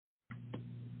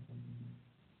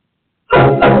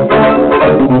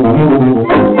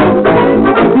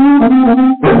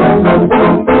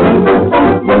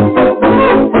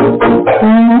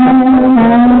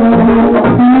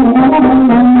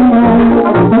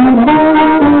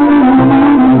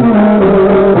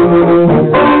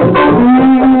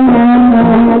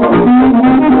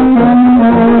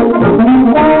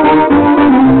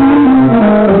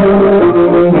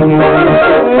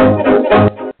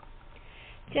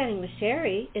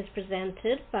Sherri is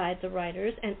presented by the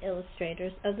writers and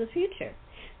illustrators of the future.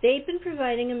 They've been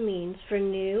providing a means for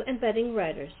new and budding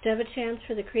writers to have a chance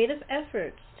for the creative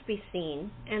efforts to be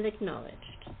seen and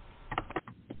acknowledged.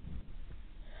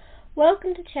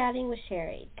 Welcome to Chatting with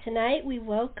Sherri. Tonight we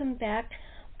welcome back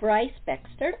Brice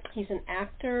Bexter. He's an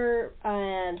actor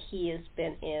and he has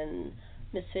been in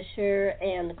Miss Fisher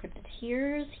and the Cryptid.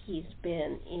 He's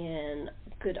been in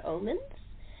Good Omens.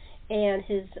 And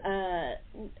his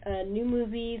new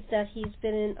movies that he's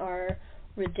been in are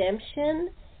Redemption,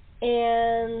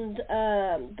 and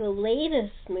the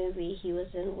latest movie he was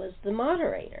in was The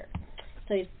Moderator.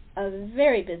 So he's a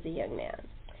very busy young man.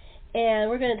 And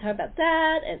we're going to talk about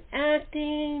that, and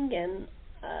acting, and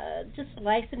just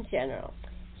life in general.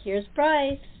 Here's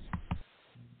Brice.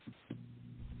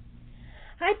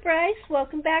 Hi, Brice.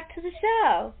 Welcome back to the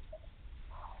show.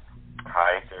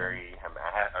 Hi, Sherri.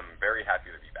 I'm very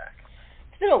happy to be back.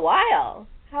 It's been a while.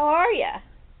 How are you?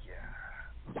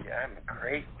 Yeah, I'm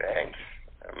great, thanks.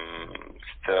 I'm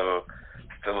still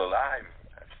alive.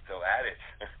 I'm still at it.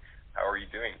 How are you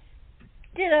doing?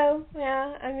 Ditto.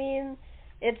 Yeah, I mean,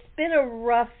 it's been a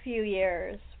rough few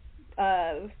years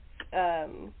in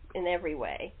every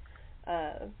way.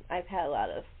 I've had a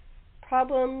lot of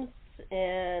problems,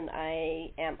 and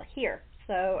I am here.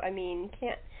 So, I mean,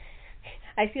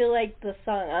 I feel like the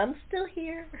song, I'm still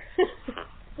here.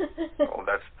 Well,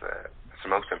 that's the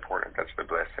most important. That's the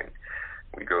blessing.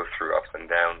 We go through ups and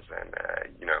downs, and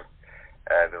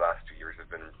the last 2 years have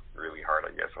been really hard,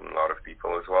 I guess, on a lot of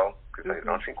people as well. Because I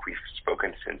don't think we've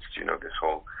spoken since this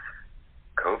whole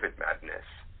COVID madness.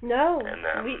 No, and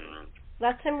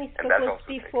last time we spoke was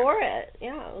before it.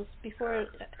 Yeah, it was before. I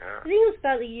think it was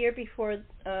about a year before.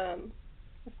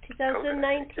 2019,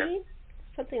 COVID,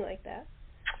 something like that.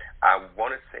 I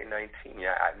want to say 19.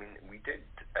 Yeah, I mean we did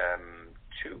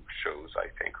 2 shows, I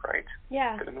think, right?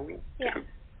 Yeah. Didn't we? Yeah. 2.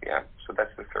 Yeah. So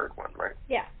that's the third one, right?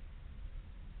 Yeah.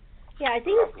 Yeah, I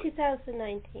think it was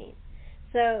 2019.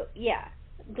 So yeah,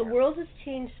 the world has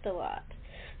changed a lot.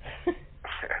 A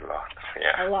lot.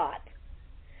 Yeah. A lot.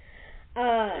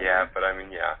 Yeah, but I mean,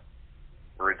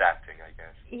 we're adapting, I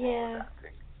guess. Yeah.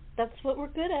 That's what we're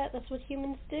good at. That's what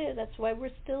humans do. That's why we're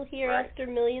still here after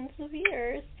millions of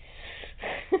years.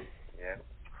 Yeah.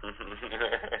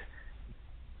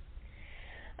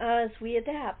 As we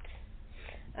adapt.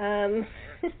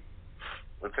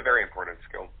 It's a very important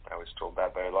skill. I was told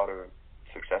that by a lot of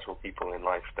successful people in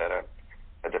life that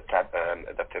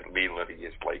adaptability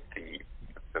is like the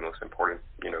most important,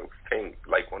 thing,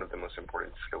 like one of the most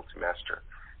important skills to master,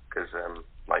 because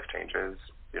life changes,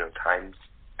 times,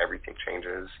 everything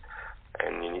changes,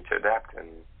 and you need to adapt. And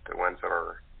the ones that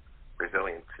are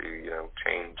resilient to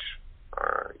change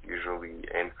are usually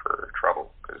in for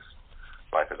trouble, because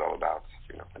life is all about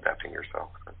adapting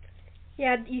yourself.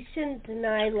 Yeah, you shouldn't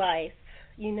deny life.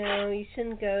 You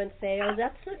shouldn't go and say, "Oh,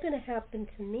 that's not going to happen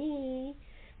to me."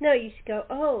 No, you should go,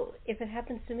 "Oh, if it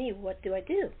happens to me, what do I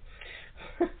do?"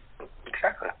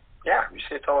 Exactly. Yeah, you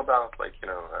see, it's all about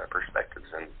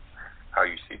perspectives and how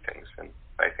you see things, and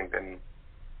I think then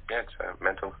it's a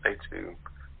mental state to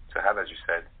have, as you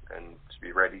said, and to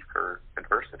be ready for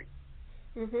adversity.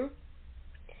 Mhm.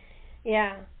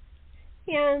 Yeah.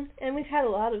 Yeah, and we've had a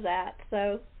lot of that,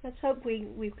 so let's hope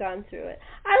we've gone through it.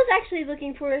 I was actually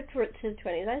looking forward to the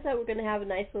 20s. I thought we were going to have a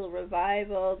nice little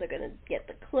revival. They're going to get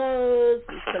the clothes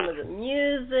and some of the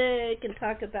music and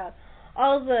talk about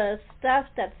all the stuff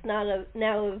that's not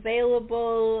now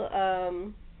available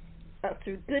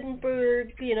through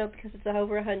Gutenberg, because it's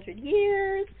over 100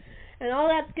 years, and all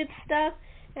that good stuff.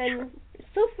 And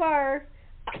so far,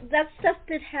 that stuff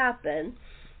did happen,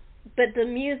 but the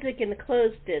music and the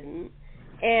clothes didn't.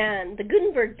 And the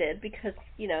Gutenberg did, because,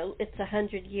 it's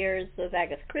 100 years of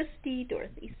Agatha Christie,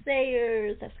 Dorothy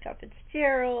Sayers, F. Scott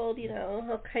Fitzgerald,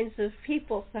 all kinds of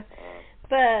people. So,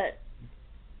 but,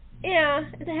 yeah,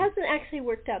 it hasn't actually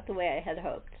worked out the way I had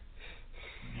hoped.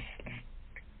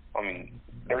 I mean,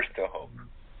 there's still hope.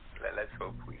 Let's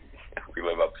hope we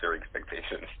live up to our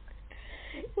expectations.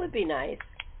 It would be nice.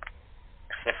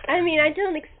 I mean, I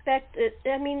don't expect it.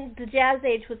 I mean, the Jazz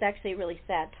Age was actually a really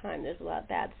sad time. There's a lot of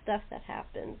bad stuff that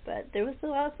happened, but there was a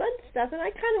lot of fun stuff, and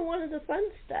I kind of wanted the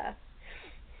fun stuff.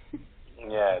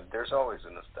 Yeah, there's always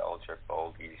a nostalgia for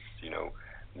all these,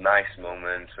 nice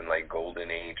moments and like golden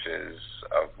ages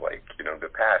of like, the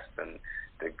past and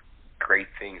the great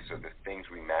things or the things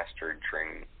we mastered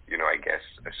during, I guess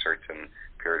a certain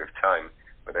period of time.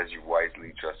 But as you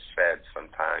wisely just said,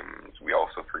 sometimes we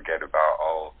also forget about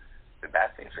all the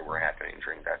bad things that were happening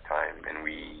during that time, and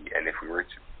if we were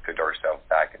to put ourselves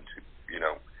back into,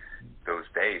 those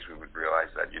days, we would realize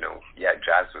that, yeah,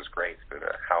 jazz was great, but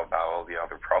how about all the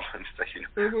other problems that,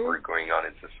 were going on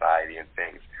in society and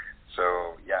things.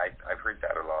 So, yeah, I've heard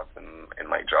that a lot in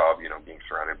my job, being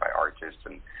surrounded by artists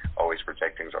and always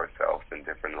projecting ourselves in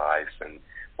different lives and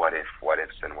what ifs.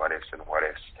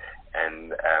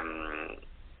 And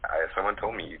someone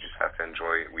told me you just have to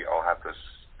enjoy, we all have this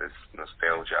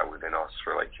nostalgia within us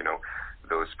for, like,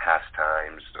 those past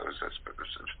times, those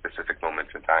specific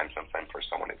moments in time. Sometimes for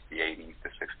someone it's the 80s,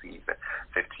 the 60s, the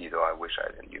 50s. Oh, I wish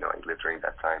I lived during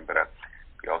that time. But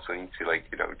we also need to, like,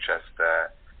 just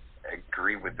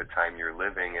agree with the time you're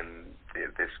living, and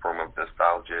this form of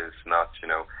nostalgia is not,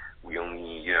 we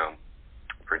only,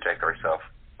 project ourselves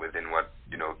within what,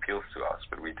 appeals to us,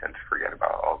 but we tend to forget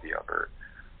about all the other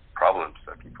problems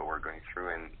that people were going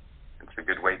through, and it's a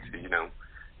good way to,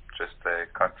 just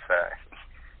cut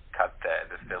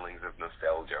the feelings of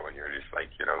nostalgia when you're just like,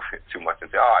 too much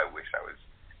and say, oh, I wish I was,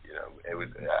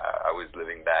 I was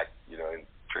living back,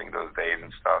 during those days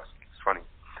and stuff. It's funny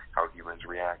how humans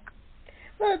react.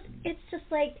 Well, it's just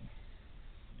like,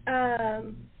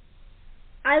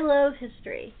 I love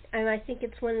history, and I think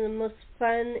it's one of the most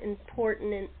fun,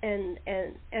 important, and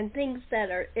things that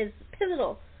is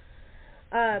pivotal.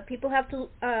 People have to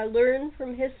learn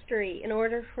from history in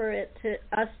order for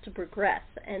us to progress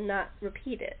and not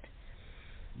repeat it.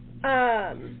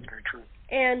 Very true.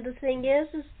 And the thing is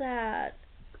that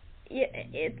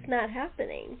it's not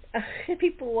happening.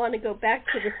 People want to go back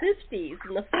to the 50s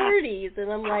and the 40s, and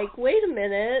I'm like, wait a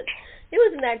minute, it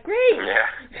wasn't that great. Yeah.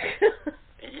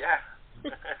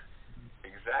 Yeah.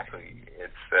 Exactly.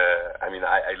 It's.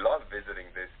 I love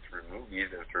visiting this through movies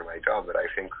and through my job, but I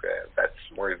think that's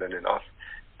more than enough,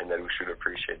 and that we should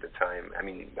appreciate the time.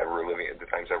 That we're living, the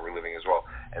times that we're living as well,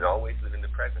 and always live in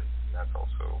the present. And that's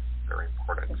also very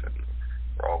important. And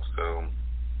we're also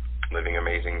living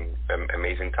amazing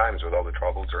times with all the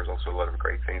troubles. There's also a lot of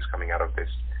great things coming out of this,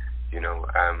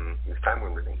 this time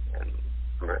we're living, and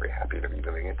I'm very happy to be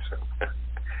living it. So.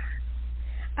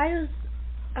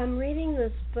 I'm reading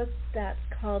this book that's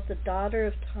called The Daughter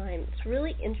of Time. It's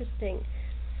really interesting.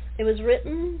 It was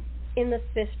written in the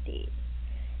 50s,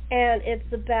 and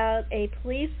it's about a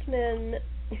policeman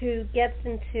who gets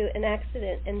into an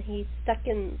accident, and he's stuck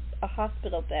in a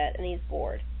hospital bed, and he's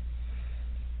bored.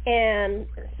 And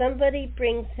somebody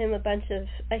brings him a bunch of,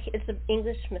 it's an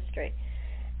English mystery,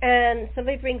 and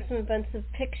somebody brings him a bunch of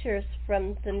pictures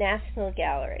from the National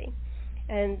Gallery.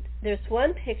 And there's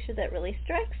one picture that really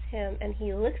strikes him, and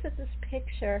he looks at this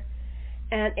picture,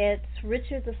 and it's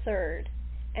Richard III,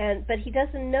 but he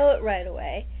doesn't know it right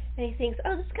away, and he thinks,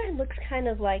 oh, this guy looks kind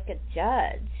of like a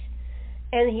judge.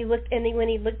 And when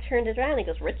he turned it around, he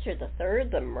goes, Richard III,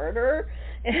 the murderer?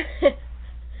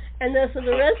 And so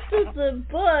the rest of the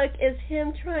book is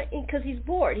him trying, because he's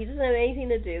bored. He doesn't have anything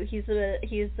to do. He's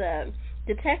a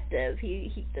detective.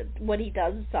 What he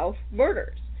does is solve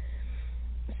murders.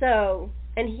 So,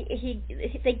 and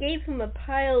they gave him a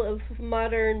pile of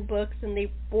modern books, and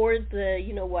they bored the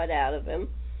you-know-what out of him.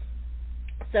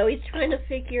 So he's trying to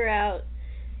figure out,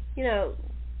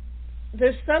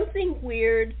 there's something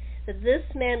weird that this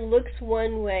man looks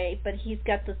one way, but he's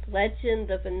got this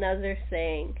legend of another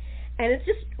thing. And it's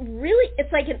just really,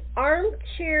 it's like an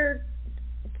armchair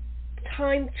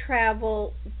time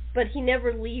travel, but he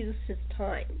never leaves his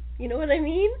time. You know what I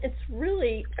mean? It's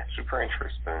really... That's super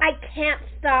interesting. I can't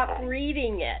stop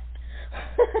reading it.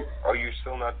 Are you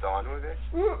still not done with it?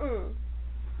 Mm-mm.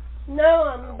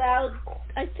 No,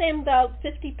 I'd say I'm about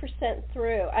 50%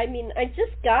 through. I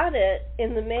just got it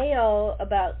in the mail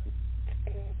about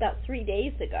 3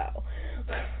 days ago.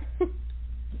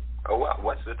 Oh, wow.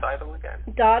 What's the title again?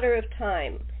 Daughter of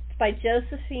Time. It's by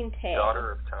Josephine Tey.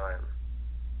 Daughter of Time.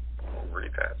 I'll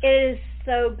read that. It is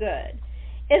so good.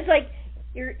 It's like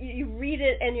you read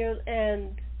it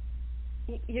and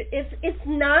it's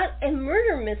not a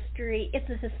murder mystery. It's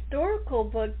a historical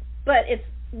book, but it's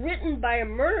written by a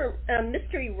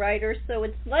mystery writer, so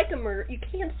it's like a murder. You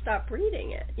can't stop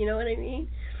reading it. You know what I mean?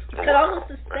 It's got all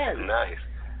the suspense. Nice.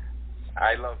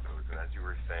 I love those, and as you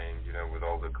were saying, with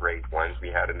all the great ones we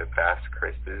had in the past,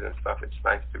 Christmas and stuff, it's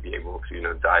nice to be able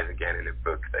to, dive again in a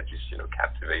book that just,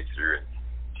 captivates you and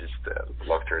just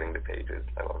love turning the pages.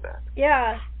 I love that.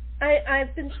 Yeah.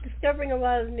 I've been discovering a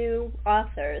lot of new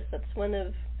authors. That's one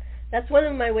of That's one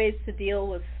of my ways to deal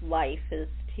with life, is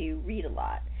to read a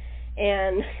lot.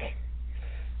 And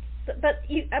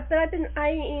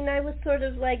I was sort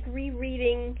of like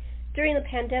rereading during the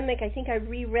pandemic. I think I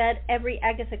reread every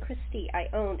Agatha Christie I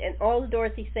owned and all the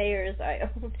Dorothy Sayers I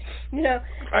owned. I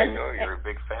know you're a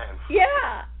big fan.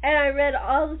 Yeah, and I read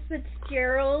all the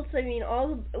Fitzgeralds. I mean,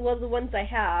 the ones I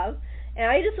have,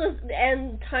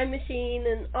 and Time Machine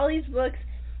and all these books.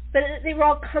 But they were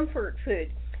all comfort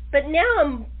food. But now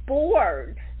I'm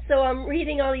bored, so I'm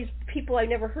reading all these people I've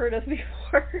never heard of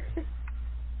before.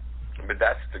 But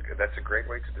that's a great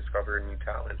way to discover new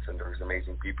talents, and there's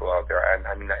amazing people out there. I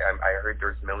heard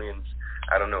there's millions,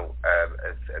 I don't know,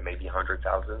 maybe hundreds,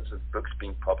 thousands of books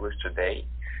being published a day,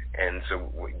 and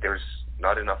so there's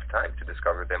not enough time to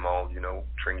discover them all,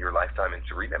 during your lifetime and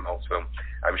to read them all. So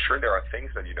I'm sure there are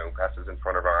things that, passes in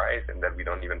front of our eyes and that we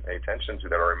don't even pay attention to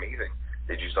that are amazing.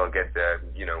 They just don't get the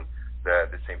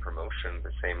same promotion,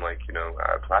 the same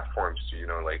platforms to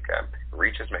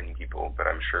reach as many people. But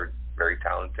I'm sure very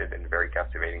talented and very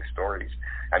captivating stories.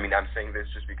 I'm saying this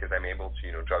just because I'm able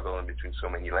to juggle in between so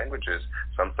many languages.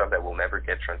 Some stuff that will never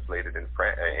get translated in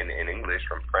English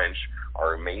from French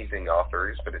are amazing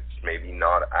authors, but it's maybe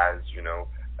not as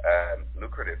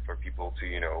lucrative for people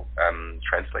to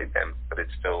translate them. But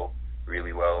it's still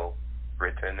really well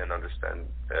written and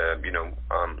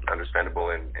understandable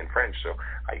in French. So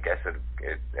I guess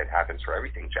it happens for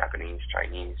everything: Japanese,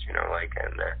 Chinese,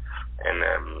 and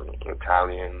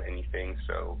Italian, anything.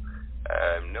 So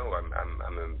no, I'm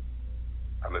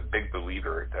a big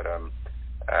believer that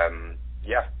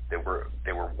they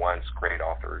were once great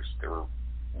authors. They were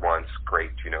once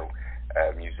great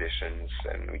musicians,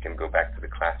 and we can go back to the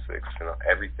classics and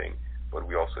everything. But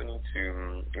we also need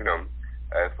to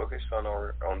focus on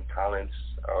our own talents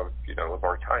of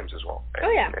our times as well.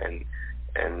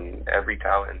 And every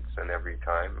talent and every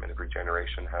time and every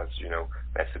generation has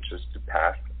messages to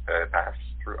pass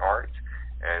through art,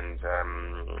 and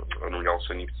we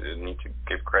also need to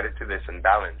give credit to this and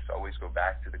balance. Always go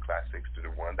back to the classics, to the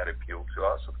one that appealed to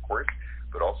us, of course,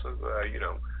 but also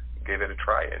give it a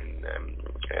try and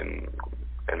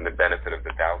the benefit of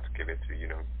the doubt, give it to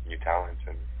new talents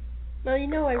and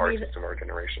artists of our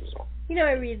generation as well.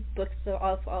 I read books of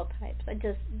all types.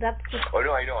 Oh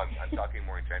no, I know. I'm talking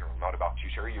more in general, not about you,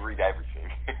 Sherri. You read everything.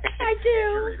 I do.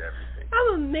 You read everything.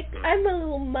 I'm a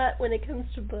little mutt when it comes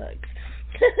to books.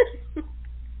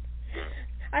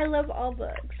 I love all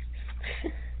books.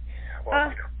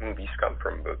 Well, movies come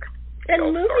from books.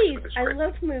 And movies. I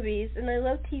love movies, and I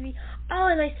love TV. Oh,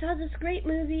 and I saw this great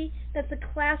movie that's a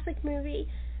classic movie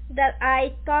that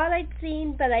I thought I'd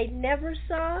seen, but I never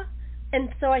saw. And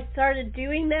so I started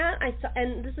doing that.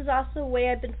 And this is also a way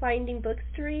I've been finding books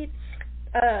to read.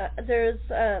 I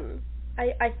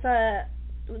saw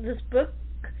this book,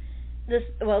 this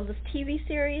TV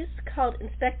series called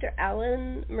Inspector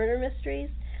Allen Murder Mysteries,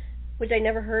 which I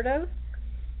never heard of.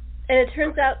 And it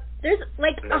turns out there's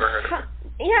like and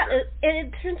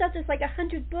it turns out there's like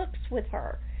 100 books with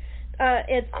her.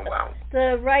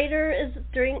 The writer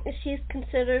she's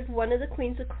considered one of the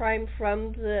queens of crime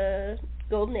from the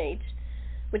Golden Age,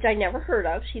 which I never heard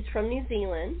of. She's from New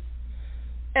Zealand,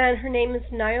 and her name is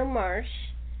Niall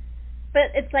Marsh.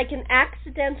 But it's like an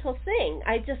accidental thing.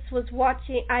 I was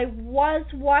watching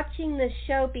this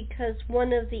show because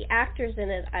one of the actors in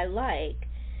it I like.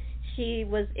 She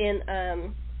was in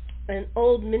an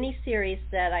old miniseries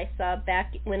that I saw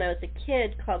back when I was a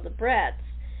kid called The Bretts,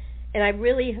 and I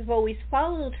really have always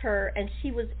followed her, and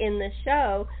she was in the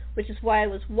show, which is why I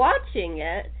was watching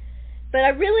it. But I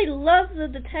really love the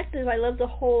detective. I love the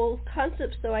whole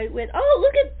concept, so I went, oh,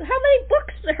 look at how many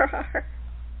books there are.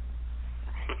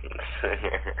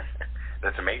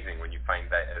 That's amazing when you find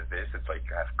that as this. It's like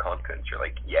you have content. You're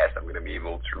like, yes, I'm going to be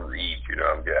able to read.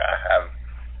 I'm going to have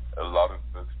a lot of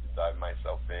books to dive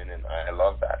myself in, and I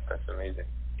love that. That's amazing.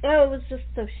 Oh, it was just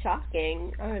so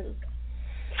shocking.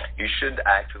 You should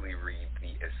actually read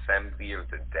The Assembly of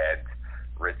the Dead,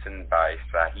 written by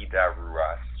Fahida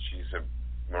Rouas. She's a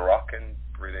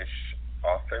Moroccan-British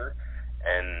author,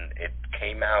 and it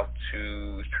came out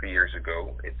 2-3 years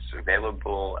ago. It's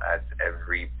available at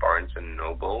every Barnes and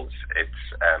Nobles. It's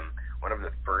one of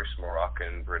the first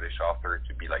Moroccan-British authors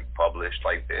to be published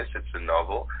like this. It's a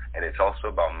novel, and it's also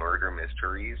about murder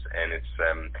mysteries, and it's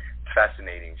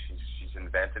fascinating. She's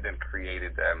invented and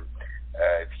created,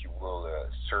 if you will,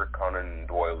 Sir Conan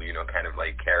Doyle, kind of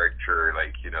like character,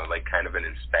 kind of an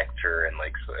inspector, and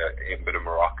but a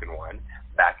Moroccan one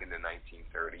back in the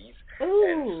 1930s. Ooh.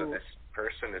 And so this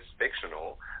person is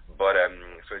fictional, but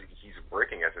so he's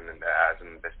working as an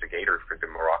investigator for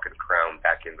the Moroccan crown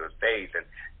back in those days, and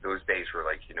those days were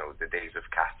the days of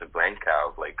Casablanca,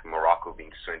 of Moroccan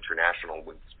so international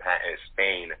with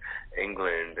Spain,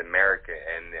 England, America,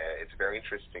 and it's very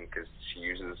interesting because she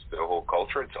uses the whole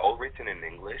culture. It's all written in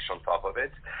English on top of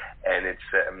it, and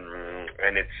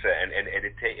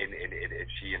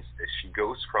she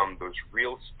goes from those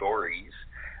real stories,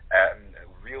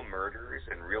 real murders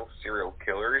and real serial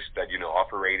killers that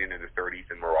operated in the 30s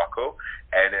in Morocco,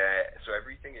 and so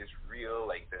everything is real,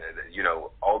 like the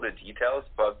all the details,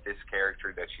 but this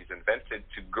character that she's invented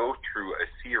to go through a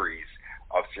series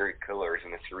of serial killers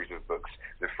in a series of books.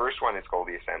 The first one is called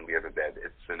The Assembly of the Dead.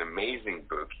 It's an amazing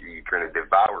book. You're going to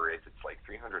devour it. It's like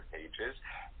 300 pages.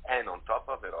 And on top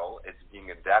of it all, it's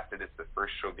being adapted. It's the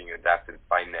first show being adapted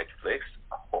by Netflix.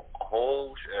 The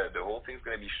whole thing's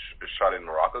going to be shot in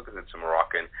Morocco because it's a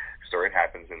Moroccan story. It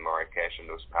happens in Marrakesh and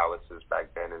those palaces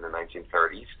back then in the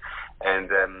 1930s.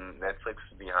 And Netflix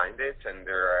is behind it, and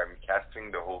they're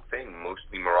casting the whole thing,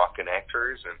 mostly Moroccan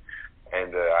actors, and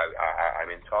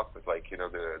I'm in talk with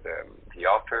the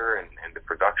author and the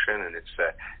production, and it's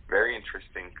very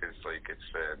interesting because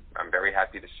I'm very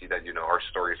happy to see that our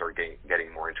stories are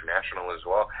getting more international as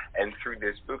well. And through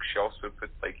this book, she also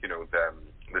put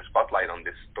the spotlight on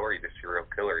this story, the serial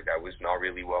killer that was not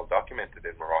really well documented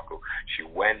in Morocco. She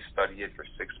went, studied it for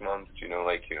 6 months,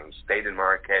 stayed in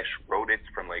Marrakesh, wrote it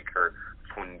from her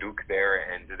funduk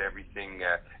there, and did everything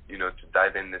to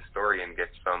dive in this story and get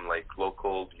some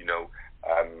local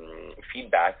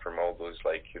feedback from all those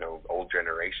old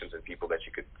generations and people that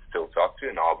you could still talk to,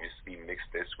 and obviously mix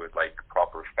this with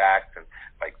proper facts and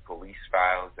police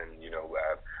files and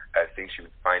things you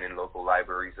would find in local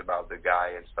libraries about the guy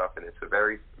and stuff. And it's a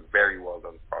very, very well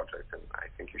done project, and I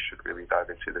think you should really dive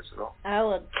into this as well.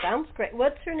 Oh, it sounds great.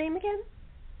 What's her name again?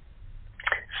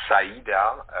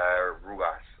 Saïda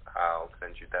Rouas. I'll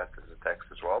send you that as a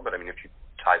text as well. But I mean, if you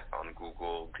type on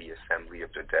Google The Assembly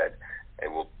of the Dead, I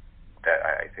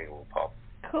think it will pop.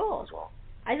 Cool. As well.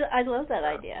 I love that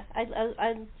idea. I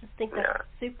just think that's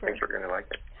super. I think you're gonna like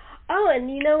it. Oh,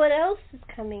 and you know what else is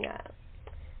coming up?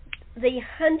 The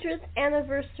 100th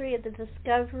anniversary of the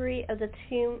discovery of the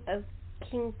tomb of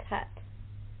King Tut.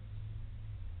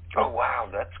 Oh wow,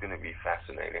 that's gonna be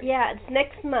fascinating. Yeah, it's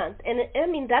next month, and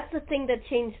that's the thing that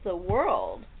changed the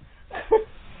world.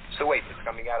 So wait, it's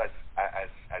coming out as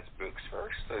books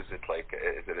first? Is it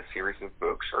is it a series of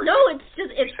books, or no? It's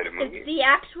the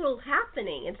actual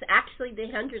happening. It's actually the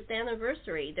 100th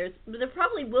anniversary. There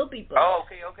probably will be books. Oh,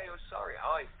 okay. Oh, sorry.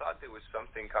 Oh, I thought there was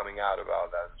something coming out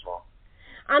about that as well.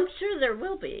 I'm sure there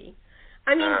will be.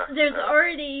 I mean, there's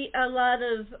already a lot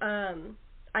of.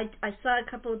 I saw a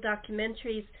couple of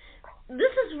documentaries.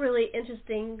 This is really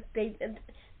interesting.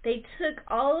 They took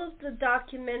all of the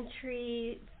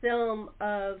documentary film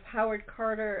of Howard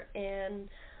Carter and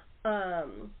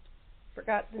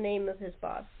forgot the name of his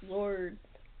boss, Lord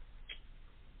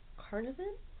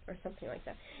Carnarvon or something like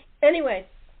that. Anyway,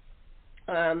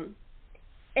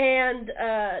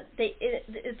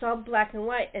 it's all black and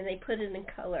white, and they put it in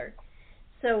color,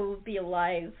 so it would be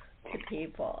alive to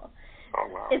people. Oh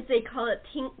wow! If they call it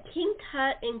King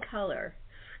Tut in color.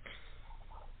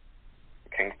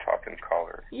 King Tut in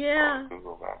color. Yeah.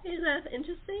 Google that. Isn't that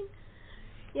interesting?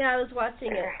 Yeah, I was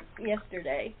watching it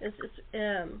yesterday. It's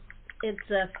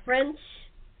a French,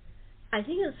 I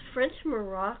think it's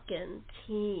French-Moroccan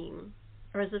team,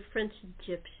 or is it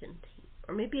French-Egyptian team?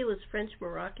 Or maybe it was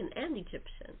French-Moroccan and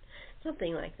Egyptian,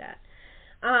 something like that.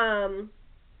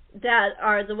 That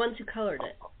are the ones who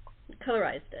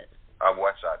colorized it. I've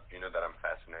watched that. You know that I'm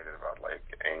fascinated about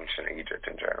ancient Egypt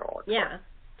in general.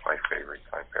 It's my favorite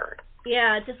time period.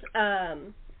 Yeah,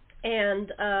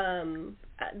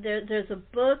 there's a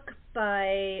book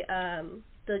by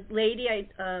the lady I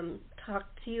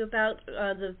talked to you about,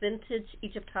 the vintage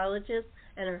Egyptologist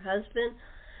and her husband,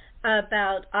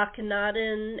 about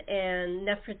Akhenaten and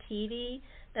Nefertiti.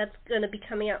 That's going to be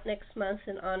coming out next month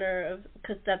in honor of,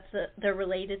 because they're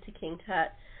related to King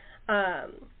Tut.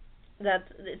 It's a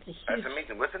huge. That's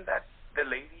amazing. Wasn't that the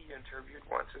lady you interviewed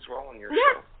once as well on your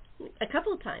show? A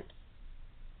couple of times.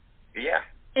 Yeah.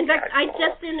 In fact, I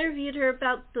just interviewed her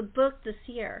about the book this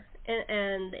year,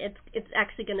 and it's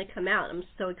actually going to come out. I'm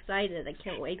so excited. I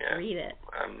can't wait to read it.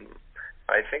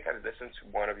 I think I listened to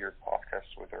one of your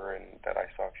podcasts with her, and that I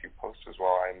saw a few posts as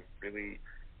well.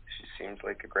 She seems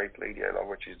like a great lady. I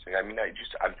love what she's doing. I mean, I'm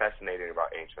fascinated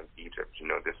about ancient Egypt.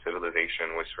 The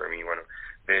civilization was for me one of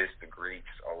the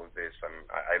Greeks, all of this.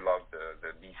 I love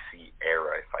the BC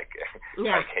era, if I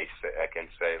can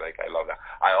say. I love that.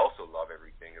 I also love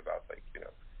everything about the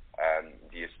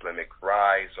Islamic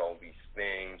rise, all these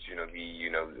things.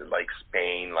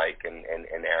 Spain,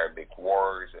 and Arabic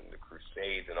wars and the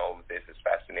Crusades, and all of this is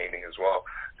fascinating as well.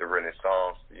 The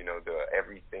Renaissance, the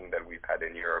everything that we've had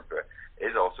in Europe is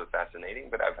fascinating,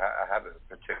 but I have a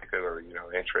particular,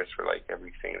 interest for like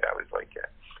everything that was like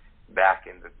back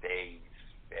in the days,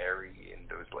 very in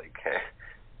those like,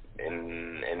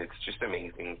 and it's just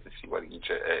amazing to see what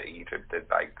Egypt did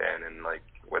back then, and like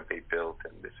what they built,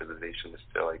 and the civilization is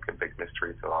still like a big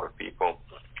mystery to a lot of people,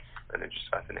 and it's just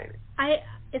fascinating.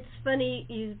 It's funny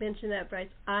you mentioned that, Brice.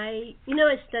 I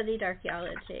studied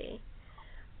archaeology.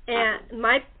 And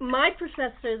my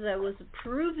professor, though, was a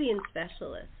Peruvian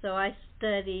specialist, so I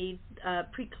studied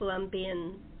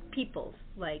pre-Columbian peoples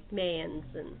like Mayans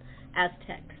and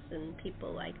Aztecs and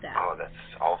people like that. Oh, that's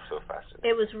also fascinating.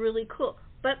 It was really cool.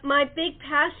 But my big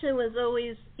passion was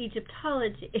always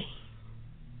Egyptology.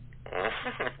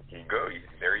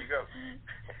 There you go.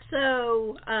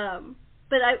 So,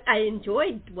 but I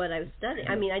enjoyed what I was studying.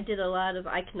 I mean, I did a lot of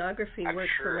iconography work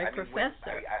for my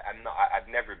professor. I've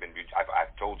never been.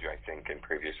 I've told you, I think, in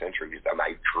previous interviews that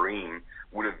my dream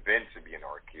would have been to be an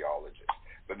archaeologist.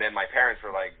 But then my parents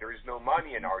were like, "There is no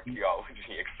money in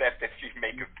archaeology except if you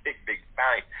make a big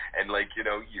find, and like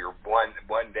you're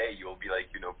one day you'll be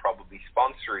like probably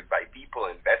sponsored by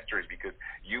people, investors, because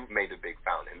you've made a big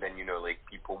found, and then like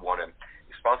people want to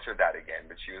sponsor that again."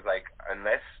 But she was like,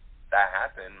 unless that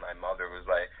happened, my mother was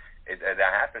like, if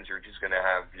that happens, you're just gonna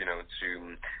have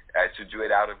to do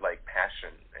it out of like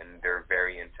passion, and they're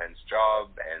very intense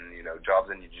jobs, and jobs,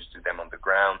 and you just do them on the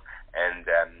ground, and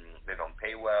they don't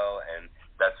pay well, and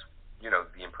that's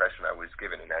the impression I was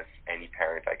given. And as any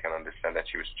parent, I can understand that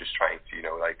she was just trying to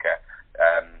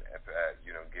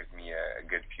give me a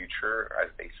good future, as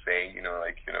they say,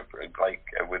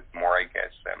 with more, I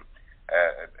guess,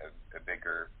 a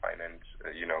bigger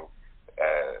financial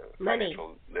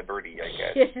liberty, I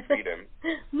guess, freedom.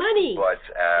 Money. But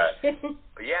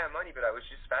yeah, money. But I was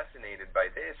just fascinated by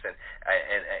this, and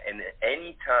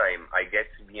any time I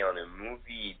get to be on a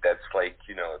movie that's like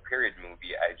a period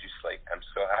movie, I just I'm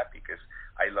so happy, because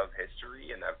I love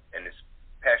history, and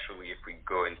especially if we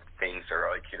go into things that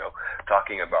are like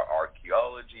talking about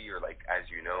archaeology, or like, as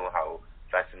how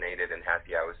fascinated and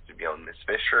happy I was to be on Miss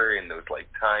Fisher in those like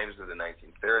times of the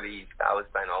 1930s,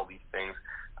 Palestine, all these things.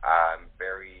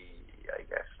 Very, I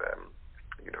guess,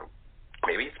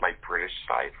 maybe it's my British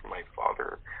side from my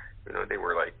father. They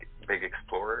were like big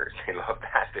explorers. They love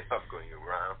that. They love going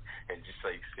around and just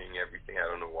like seeing everything. I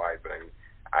don't know why, but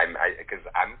because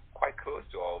I'm quite close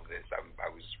to all of this. I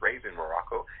was raised in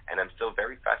Morocco, and I'm still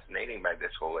very fascinated by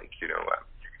this whole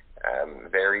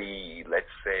very,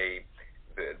 let's say,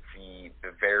 the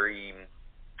very.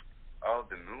 Oh,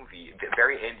 the movie,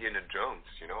 very Indiana Jones.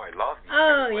 I love these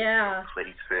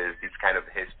places, these kind of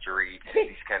history,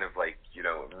 these kind of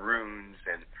runes,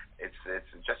 and it's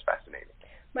just fascinating.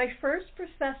 My first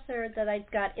professor that I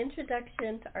got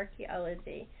introduction to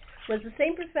archaeology was the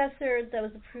same professor that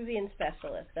was a Peruvian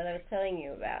specialist that I was telling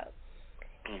you about.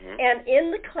 Mm-hmm. And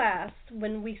in the class,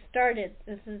 when we started,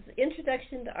 this is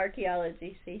Introduction to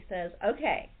Archaeology, she says,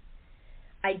 "Okay,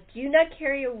 I do not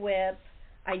carry a whip.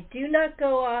 I do not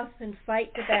go off and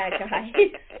fight the bad guys."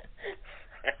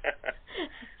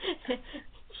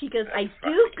 She goes, "I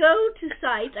do go to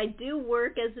sites. I do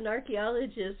work as an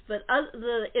archaeologist, but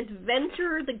the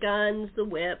adventure, the guns, the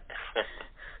whip,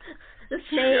 the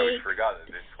snake." I always forgot that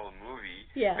this whole movie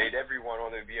made everyone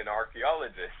want to be an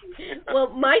archaeologist.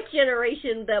 Well, my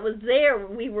generation that was there,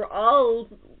 we were all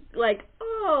like,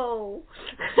 "Oh."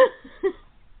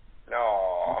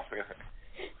 No.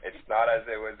 It's not as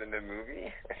it was in the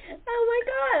movie. Oh my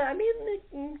God! I mean,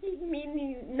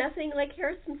 nothing like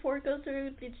Harrison Ford goes through.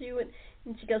 Did you? And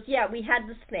she goes, "Yeah, we had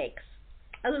the snakes.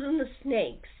 Other than the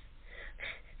snakes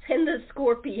and the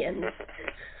scorpions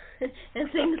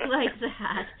and things like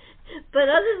that. But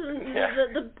other than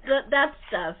that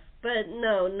stuff, but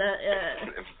no, not."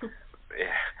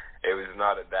 Yeah, it was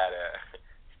not that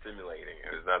stimulating.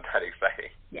 It was not that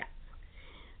exciting. Yeah.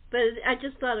 But I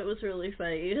just thought it was really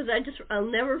funny, because I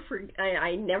never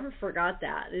forgot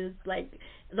that. It was like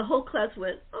the whole class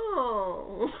went,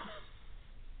 "Oh."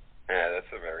 Yeah,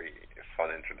 that's a very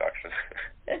fun introduction.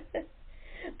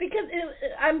 Because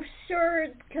I'm sure,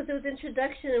 because it was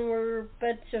introduction and we're a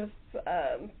bunch of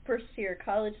first-year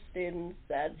college students,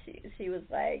 that she was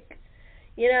like,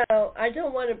 "I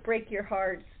don't want to break your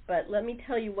hearts, but let me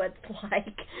tell you what it's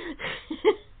like."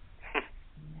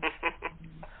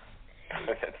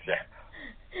 Yeah,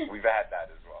 we've had that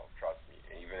as well. Trust me.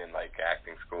 Even in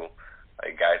acting school,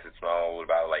 guys, it's not all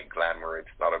about glamour.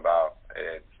 It's not about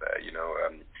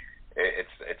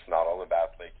it's not all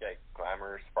about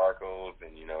glamour, sparkles,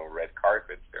 and red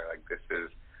carpets. They're like, this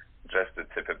is just the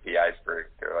tip of the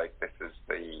iceberg. They're like, this is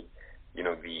the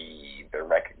the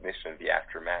recognition, the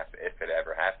aftermath, if it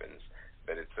ever happens.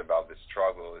 But it's about the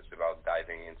struggle. It's about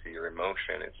diving into your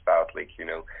emotion. It's about like,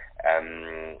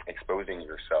 exposing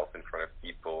yourself in front of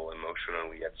people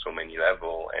emotionally at so many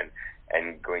level and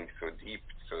going so deep.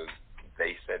 So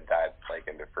they said that like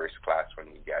in the first class when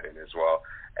we got in as well,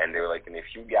 and they were like, and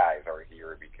if you guys are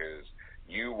here because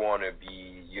you want to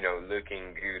be,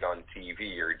 looking good on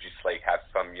TV, or just like have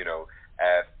some,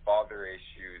 father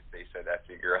issues, they said that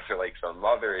to girls, or like some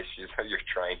mother issues that you're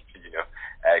trying to,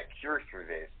 cure through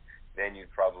this, then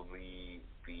you'd probably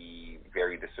be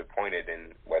very disappointed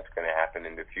in what's going to happen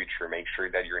in the future. Make sure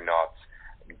that you're not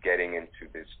getting into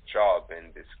this job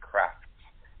and this craft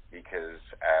because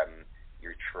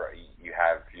you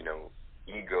have,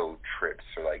 ego trips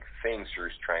or like things you're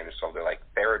trying to solve. They're like,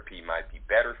 therapy might be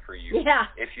better for you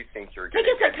if you think you're going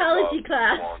to get psychology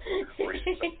class.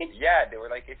 Yeah, they were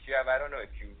like, if you have, I don't know, if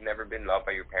you've never been loved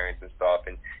by your parents and stuff,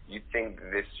 and you think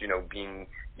this, being,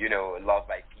 loved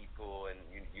by people and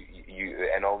you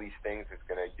and all these things is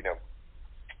going to,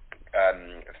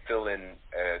 fill in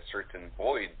a certain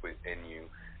void within you.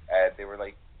 They were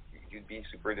like, you'd be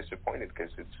super disappointed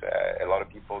because it's a lot of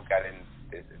people got in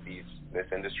this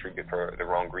industry for the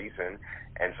wrong reason,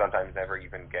 and sometimes never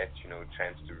even get a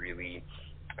chance to really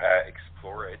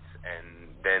explore it, and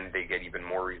then they get even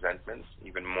more resentments,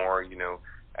 even more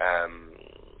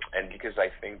and because I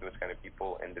think those kind of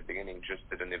people in the beginning just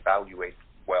didn't evaluate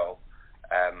well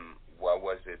what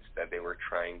was it that they were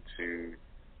trying to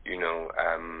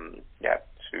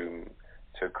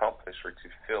to accomplish or to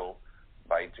fill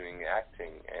by doing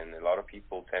acting. And a lot of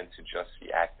people tend to just see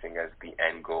acting as the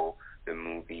end goal, the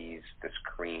movies, the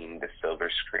screen, the silver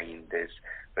screen,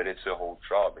 but it's a whole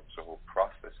job, it's a whole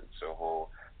process, it's a whole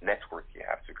network you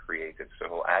have to create, it's a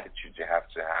whole attitude you have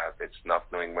to have. It's not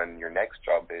knowing when your next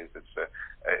job is, it's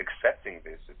accepting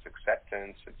this, it's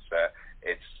acceptance,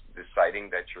 it's deciding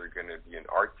that you're going to be an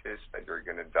artist, that you're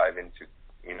going to dive into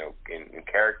in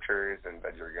characters, and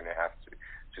that you're going to have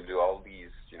to do all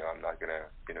these, I'm not going to,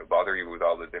 bother you with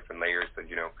all the different layers that,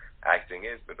 acting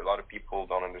is, but a lot of people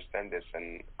don't understand this,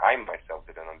 and I myself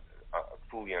didn't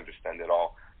fully understand it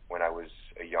all when I was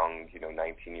a young,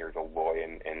 19 years old boy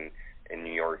in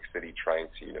New York City trying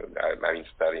to,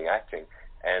 studying acting.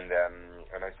 And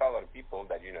I saw a lot of people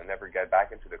that, never get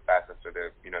back into the class after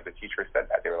the teacher said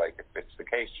that. They were like, if it's the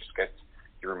case, just get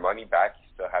your money back. You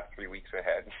still have 3 weeks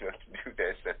ahead, to do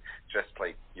this, and just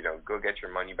go get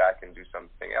your money back and do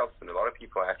something else. And a lot of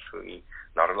people actually,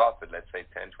 not a lot, but let's say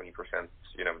 10, 20%,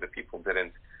 the people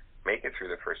didn't make it through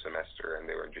the first semester, and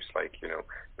they were just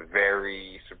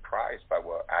very surprised by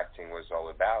what acting was all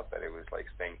about, that it was like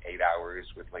staying 8 hours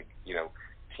with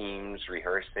teams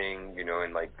rehearsing,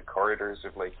 in the corridors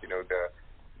of the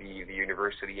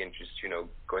university, and just,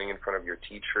 going in front of your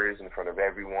teachers, in front of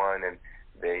everyone, and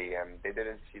they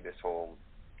didn't see this whole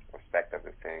aspect of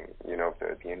the thing,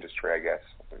 the industry, I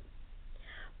guess.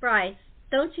 Brice,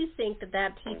 don't you think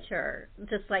that teacher,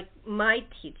 just like my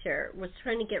teacher, was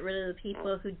trying to get rid of the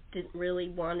people who didn't really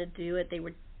want to do it? They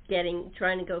were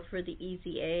trying to go for the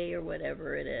easy A or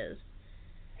whatever it is.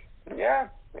 Yeah.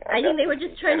 I think they were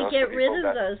just trying to get rid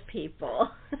of those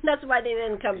people. That's why they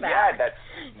didn't come back.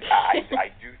 Yeah, I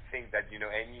do think that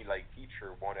any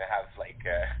teacher want to have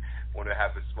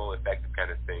a small effective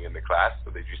kind of thing in the class,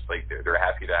 so they just they're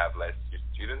happy to have less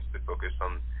students to focus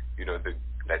on the,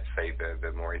 let's say,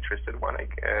 the more interested ones,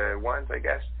 I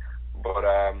guess. But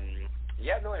I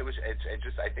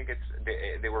think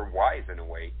they were wise in a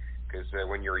way, because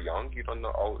when you're young, you don't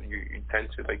know, you tend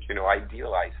to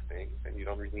idealize things, and you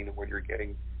don't really know what you're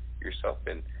getting yourself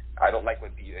in. I don't like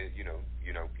when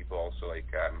people also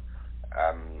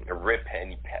rip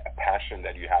any passion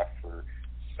that you have for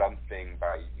something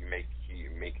by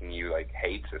making you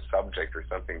hate a subject or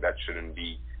something. That shouldn't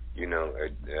be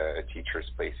a teacher's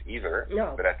place either.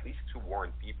 No. But at least to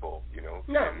warn people, No.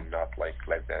 and not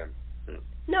let them.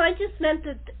 No, I just meant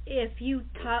that if you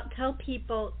tell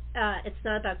people it's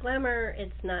not about glamour,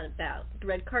 it's not about the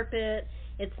red carpet,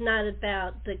 it's not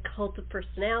about the cult of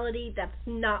personality, that's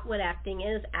not what acting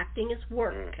is. Acting is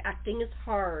work. Acting is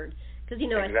hard. Because,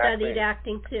 Exactly. I studied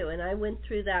acting too, and I went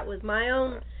through that with my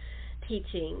own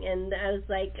teaching, and I was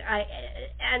like,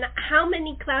 and how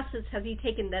many classes have you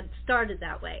taken that started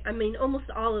that way? I mean, almost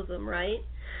all of them, right?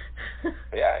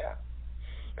 Yeah.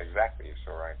 Exactly, you're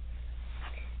so right.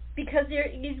 Because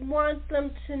you want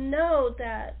them to know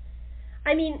that,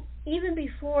 I mean, even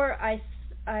before I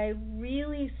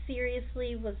really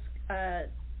seriously was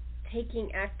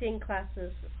taking acting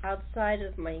classes outside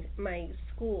of my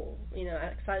school,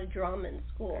 outside of drama in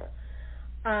school.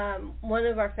 One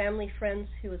of our family friends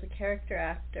who was a character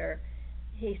actor,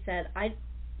 he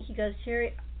goes,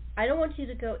 Sherri, I don't want you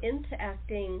to go into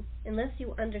acting unless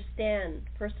you understand,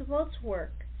 first of all, it's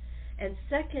work, And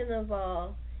second of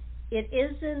all, it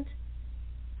isn't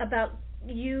about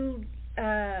you,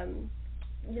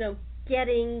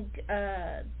 getting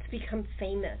to become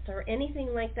famous or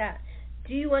anything like that.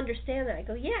 Do you understand that? I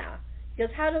go, yeah. He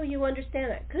goes, how do you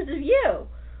understand that? Because of you.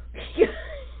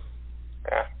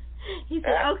 He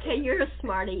said, okay, you're a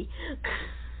smarty.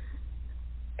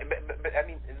 But I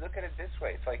mean, look at it this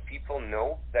way. It's like people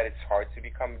know that it's hard to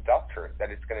become a doctor,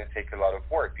 that it's going to take a lot of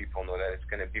work. People know that it's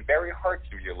going to be very hard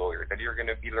to be a lawyer, that you're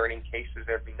going to be learning cases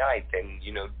every night and,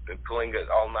 pulling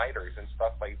all-nighters and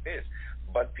stuff like this.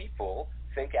 But people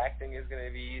think acting is going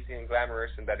to be easy and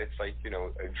glamorous and that it's like,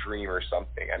 a dream or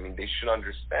something. I mean, they should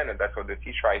understand, and that's what the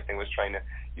teacher, I think, was trying to,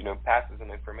 pass as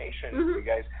an information. Mm-hmm. You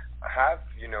guys have,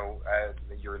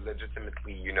 you're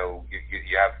legitimately, you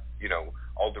have,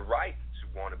 all the rights to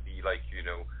want to be like,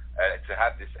 to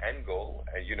have this end goal,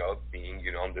 being,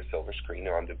 on the silver screen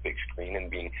or on the big screen and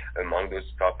being among those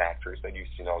top actors that you've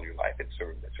seen all your life. It's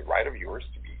a right of yours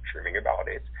to be dreaming about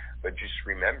it. But just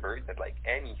remember that, like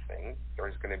anything,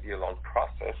 there's going to be a long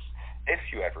process if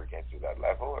you ever get to that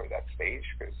level or that stage,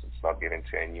 because it's not given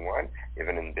to anyone,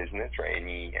 even in business or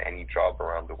any job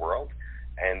around the world.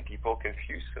 And people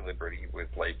confuse celebrity with,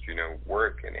 like,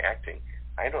 work and acting.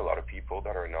 I know a lot of people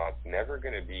that are never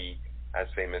going to be as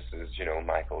famous as,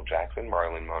 Michael Jackson,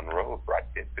 Marilyn Monroe,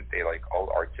 Brad Pitt, but they like all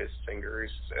artists,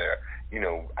 singers,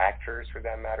 actors for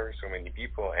that matter, so many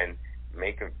people, and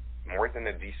make more than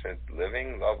a decent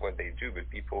living, love what they do. But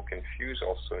people confuse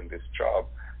also in this job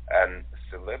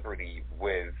celebrity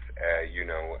with,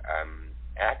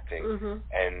 acting. Mm-hmm.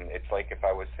 And it's like if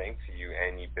I was saying to you,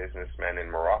 any businessman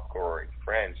in Morocco or in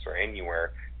France or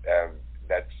anywhere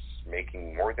that's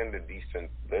making more than the decent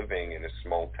living in a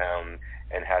small town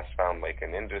and has found like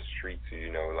an industry to,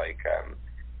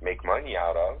 make money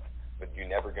out of, but you're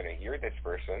never going to hear this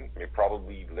person. It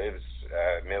probably lives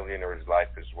a millionaire's life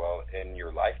as well in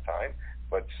your lifetime,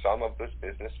 but some of those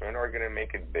businessmen are going to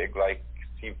make it big like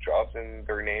Steve Jobs, and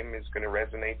their name is going to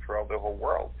resonate throughout the whole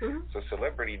world. Mm-hmm. So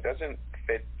celebrity doesn't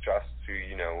fit just to,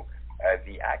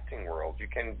 the acting world. You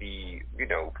can be,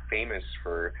 famous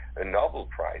for a Nobel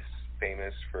Prize,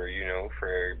 famous for,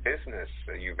 for business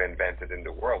you've invented in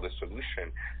the world, a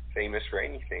solution, famous for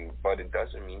anything, but it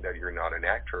doesn't mean that you're not an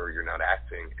actor or you're not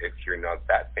acting if you're not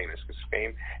that famous. Because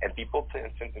fame, and people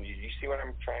you see what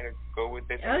I'm trying to go with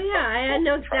this? Oh yeah, I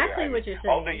know exactly what you're saying.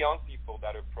 All the young people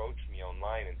that approach me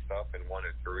online and stuff and want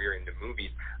a career in the movies,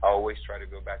 I always try to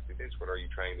go back to this. What are you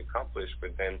trying to accomplish?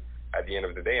 But then at the end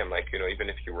of the day, I'm like,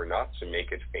 even if you were not to make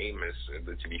it famous,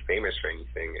 to be famous for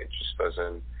anything, it just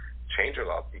doesn't change a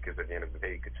lot, because at the end of the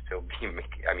day, you could still be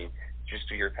just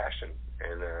do your passion,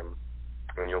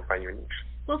 and you'll find your niche.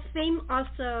 Well, fame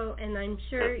also, and I'm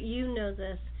sure you know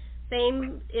this,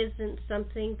 fame isn't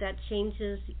something that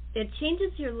changes. It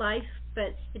changes your life,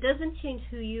 but it doesn't change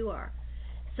who you are.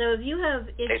 So if you have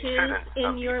issues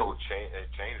in your... Some people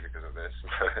change because of this.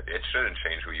 It shouldn't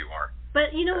change who you are.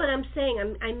 But you know what I'm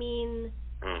saying? I mean,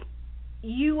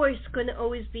 you are going to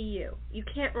always be you. You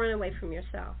can't run away from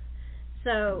yourself.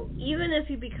 So even if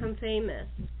you become famous,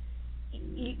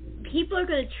 people are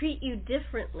going to treat you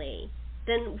differently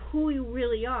than who you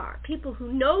really are. People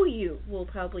who know you will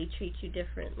probably treat you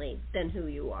differently than who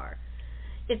you are.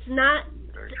 It's not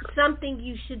something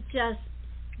you should just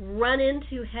run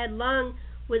into headlong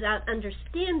without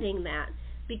understanding that,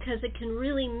 because it can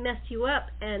really mess you up,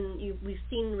 and we've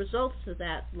seen results of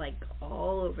that like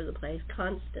all over the place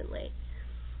constantly.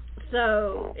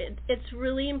 So it's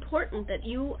really important that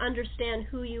you understand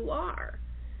who you are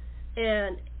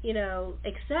and,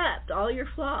 accept all your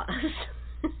flaws.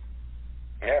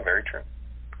 Yeah, very true.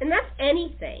 And that's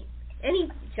anything, any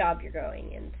job you're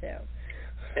going into.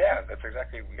 Yeah, that's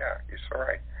exactly, you're so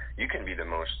right. You can be the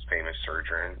most famous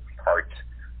surgeon, heart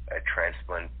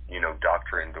transplant,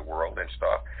 doctor in the world and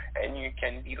stuff, and you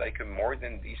can be like a more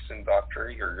than decent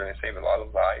doctor. You're going to save a lot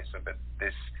of lives, but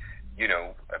this,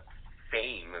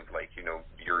 fame of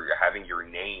you're having your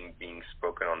name being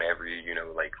spoken on every,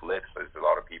 list, as a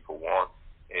lot of people want,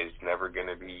 is never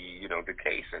going to be, the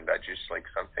case. And that's just like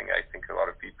something I think a lot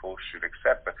of people should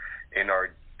accept. But in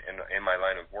my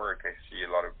line of work, I see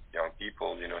a lot of young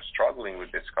people, struggling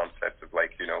with this concept of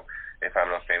if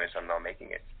I'm not famous, I'm not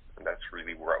making it. And that's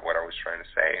really what I was trying to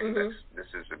say. And this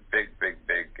is a big,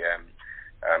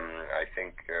 I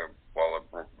think, a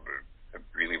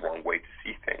really wrong way to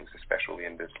see things, especially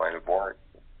in this line of work.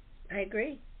 I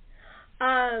agree.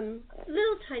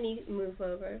 Little tiny move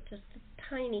over, just a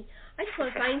tiny. I just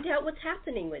want to find out what's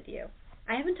happening with you.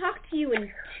 I haven't talked to you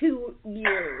in 2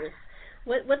 years.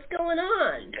 What's going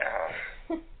on?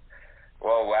 Yeah.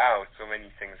 Well, wow, so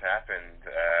many things happened.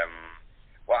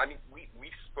 Well, I mean,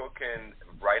 we've spoken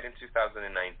right in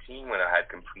 2019, when I had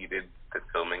completed the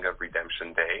filming of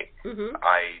Redemption Day, Mm-hmm.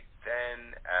 I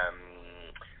then,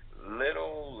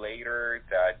 little later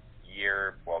that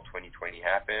year, 2020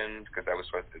 happened, because that was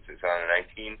what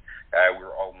 2019. We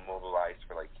were all mobilized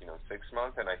for 6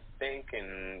 months, and I think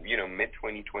in mid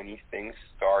 2020 things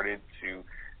started to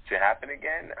happen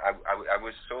again. I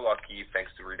was so lucky,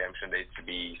 thanks to Redemption Day, to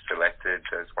be selected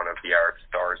as one of the Arab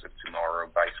Stars of Tomorrow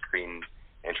by Screen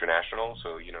International.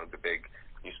 So the big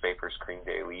newspaper Screen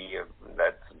Daily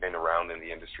that's been around in the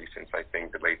industry since I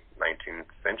think the late 19th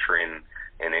century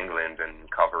in England, and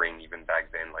covering even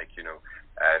back then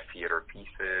theater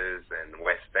pieces and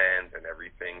West End and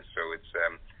everything. So it's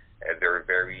they're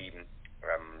very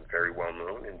very well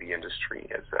known in the industry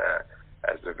as a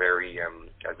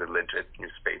legit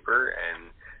newspaper, and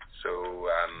so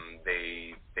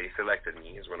they selected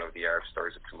me as one of the Arab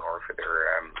Stars of Tomorrow for their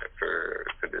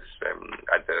for this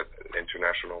at the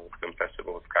International Film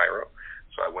Festival of Cairo.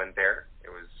 So I went there. It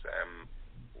was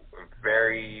a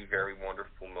very, very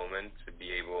wonderful moment to be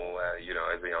able, as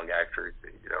a young actor, to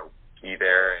be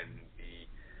there and be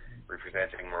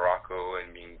representing Morocco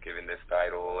and being given this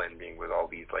title and being with all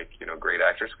these great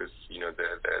actors, because the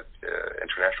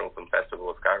International Film Festival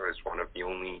of Cairo is one of the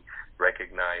only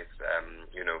recognized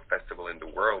festival in the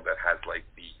world that has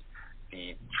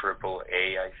the triple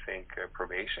A, I think,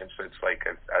 probation. So it's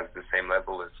as the same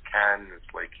level as Cannes. It's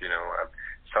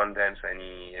Sundance.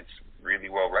 It's really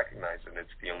well recognized, and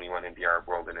it's the only one in the Arab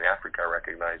world and in Africa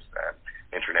recognized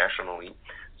internationally.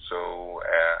 So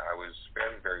I was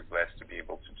very, very blessed to be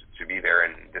able to be there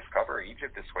and discover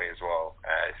Egypt this way as well.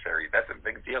 Sherri, that's a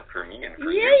big deal for me and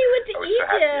for you. Yeah, you went to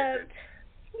Egypt.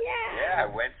 Yeah, I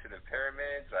went to the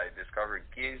pyramids. I discovered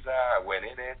Giza. I went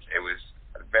in it. It was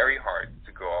very hard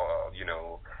to go,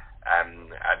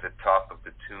 at the top of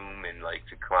the tomb and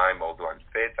to climb. Although I'm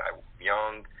fit, I was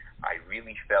young. I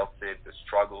really felt it, the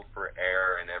struggle for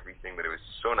air and everything. But it was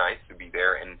so nice to be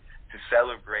there and to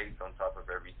celebrate on top of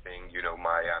everything.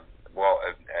 My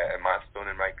a milestone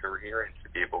in my career, and to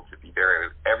be able to be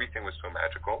there. Everything was so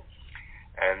magical.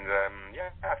 And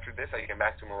after this, I came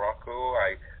back to Morocco.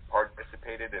 I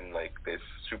participated in this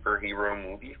superhero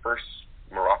movie, first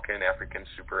Moroccan African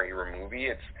superhero movie.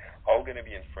 It's all going to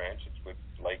be in French. It's with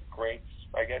great,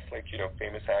 I guess,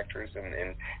 famous actors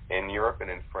in Europe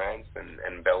and in France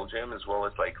and Belgium, as well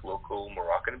as local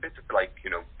Moroccan. A bit of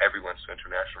everyone's so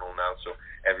international now, so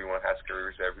everyone has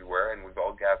careers everywhere, and we've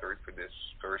all gathered for this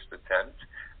first attempt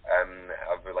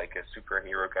of a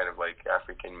superhero kind of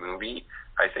African movie.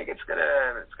 I think it's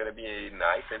gonna be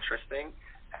nice, interesting.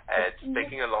 It's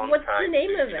taking a long time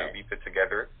to be put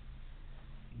together.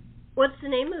 What's the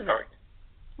name of Sorry? it?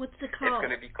 What's it called? It's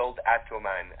going to be called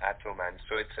Atoman.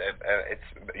 So it's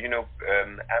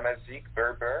Amazigh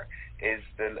Berber is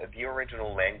the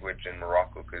original language in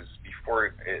Morocco, because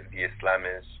before the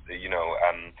Islamist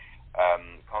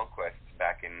conquest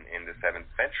back in the 7th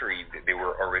century, they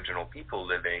were original people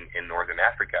living in northern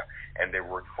Africa, and they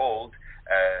were called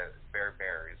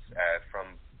Berbers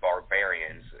from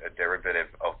barbarians, a derivative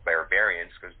of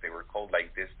barbarians, because they were called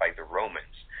like this by the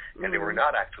Romans. And they were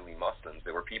not actually Muslims.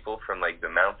 They were people from the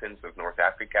mountains of North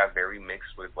Africa, very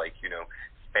mixed with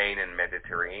Spain and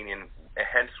Mediterranean.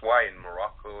 Hence why in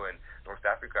Morocco and North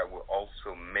Africa we're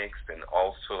also mixed and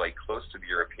also close to the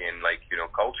European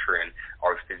culture and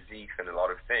our physiques and a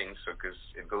lot of things. So because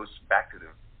it goes back to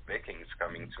the Vikings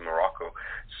coming to Morocco.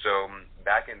 So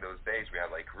back in those days we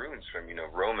had ruins from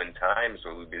Roman times,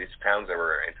 or these towns that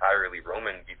were entirely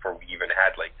Roman before we even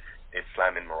had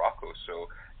Islam in Morocco. So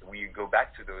we go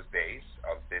back to those days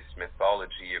of this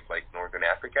mythology of northern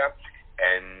Africa,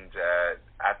 and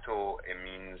Ato, it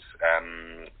means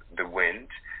the wind,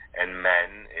 and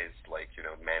man is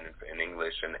man in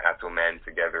English, and Ato man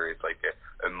together is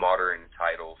a modern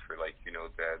title for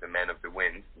the man of the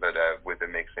wind, but with a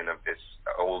mix-in of this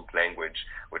old language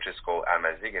which is called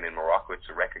Amazigh. And in Morocco it's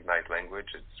a recognized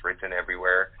language. It's written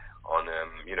everywhere on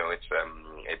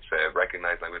it's a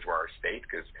recognized language for our state,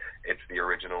 because it's the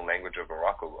original language of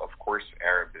Morocco. Of course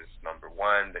Arab is number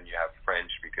one, then you have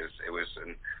French because it was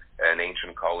an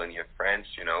ancient colony of France,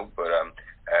 but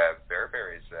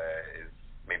Berber is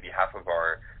maybe half of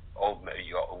our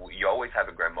you always have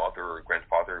a grandmother or a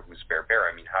grandfather who's Berber.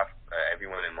 I mean,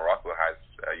 everyone in Morocco has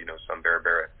some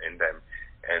Berber in them,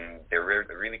 and they're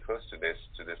really close to this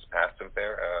past of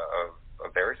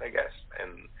theirs, I guess.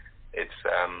 And it's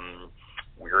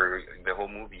the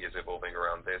whole movie is evolving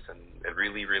around this, and it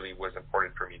really, really was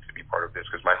important for me to be part of this,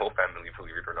 because my whole family,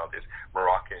 believe it or not, is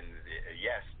Moroccan,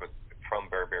 yes, but from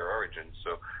Berber origins.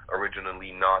 So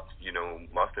originally not,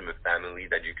 Muslim family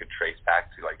that you could trace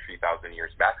back to 3,000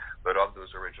 years back, but of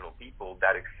those original people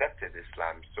that accepted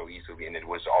Islam easily, and it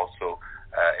was also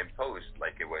imposed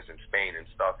like it was in Spain and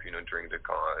stuff, during the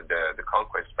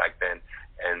conquest back then,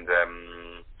 and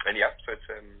yeah, so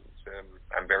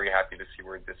I'm very happy to see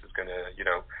where this is gonna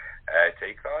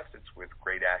take us. It's with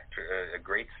great actor, a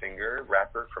great singer,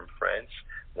 rapper from France,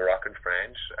 Moroccan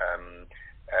French,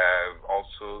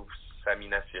 also Sami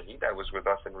Nassiri that was with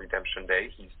us in Redemption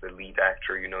Day. He's the lead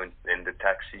actor, in the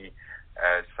Taxi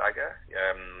saga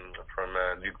from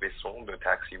Luc Besson, the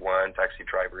Taxi 1, Taxi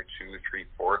Driver 2, 3,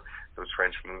 4, those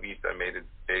French movies that made it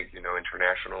big,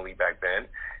 internationally back then.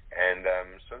 And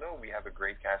so no, we have a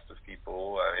great cast of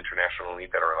people internationally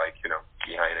that are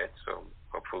behind it. So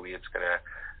hopefully it's gonna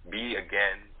be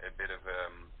again a bit of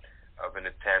an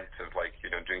attempt of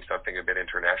doing something a bit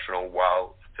international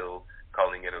while still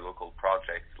calling it a local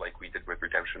project like we did with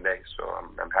Redemption Day. So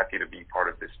I'm happy to be part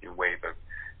of this new wave of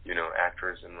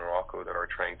actors in Morocco that are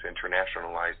trying to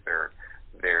internationalize their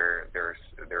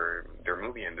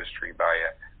movie industry by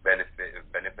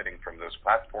benefiting from those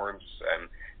platforms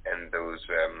and those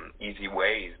easy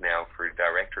ways now for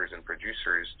directors and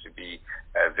producers to be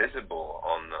visible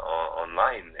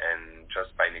online, and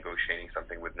just by negotiating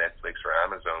something with Netflix or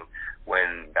Amazon,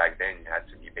 when back then you had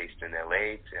to be based in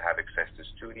LA to have access to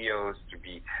studios, to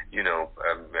be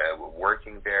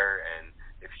working there, and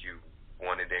if you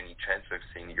wanted any chance of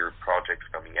seeing your projects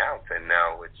coming out, and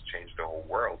now it's changed the whole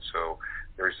world. So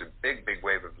there's a big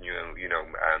wave of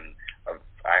of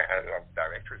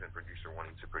directors and producers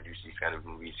wanting to produce these kind of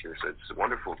movies here. So it's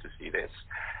wonderful to see this.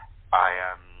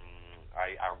 I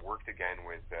worked again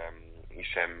with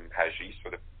Hichem Haji, so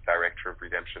the director of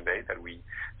Redemption Day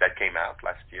that came out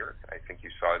last year. I think you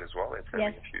saw it as well. It sent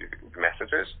me a few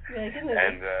messages,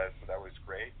 and so that was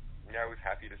great. Yeah, I was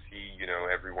happy to see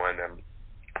everyone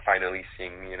finally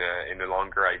seeing me in a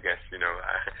longer, I guess,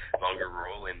 longer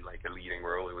role, in like a leading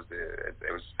role. It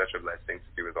was such a blessing to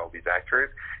be with all these actors.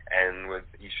 And with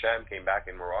Hichem, came back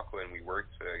in Morocco, and we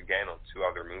worked again on 2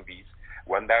 other movies.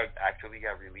 One that actually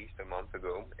got released a month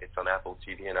ago. It's on Apple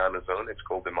TV and Amazon. It's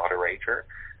called The Moderator.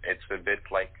 It's a bit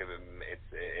like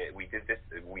we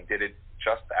did it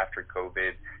just after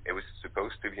COVID. It was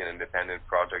supposed to be an independent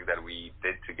project that we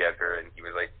did together, and he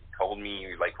was like, told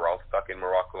me, like, we're all stuck in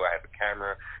Morocco. I have a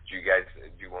camera. Do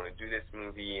you want to do this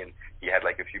movie? And he had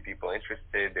like a few people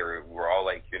interested. We're all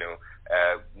like,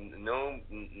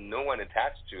 no one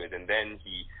attached to it. And then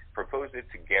he proposed it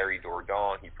to Gary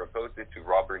Dourdan. He proposed it to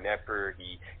Robert Nepper.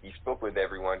 He spoke with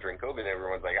everyone during COVID.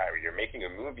 Everyone's like, you're making a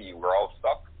movie. We're all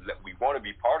stuck. We want to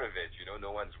be part of it.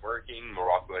 No one's working.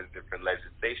 Morocco has different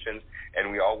legislations, and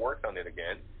we all worked on it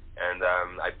again. And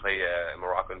I play a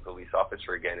Moroccan police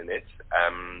officer again in it,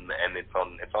 and it's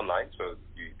online, so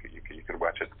you could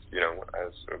watch it,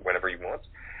 as whenever you want.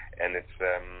 And it's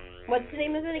what's the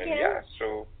name of it again? Yeah,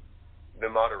 so The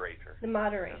Moderator. The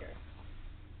Moderator.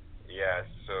 Yeah,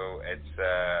 so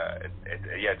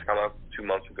it's come out 2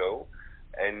 months ago,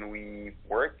 and we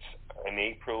worked in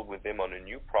April with him on a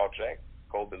new project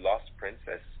called The Lost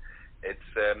Princess.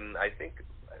 It's I think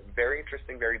very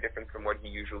interesting, very different from what he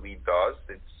usually does.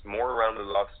 It's more around the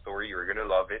love story. You're gonna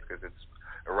love it because it's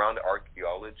around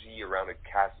archaeology, around a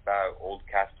Casbah old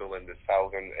castle in the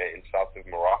south of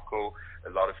Morocco. A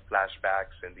lot of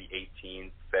flashbacks in the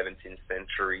 18th, 17th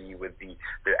century with the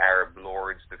Arab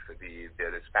lords, the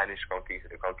Spanish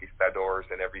conquistadors,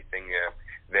 and everything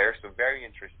there. So very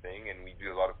interesting, and we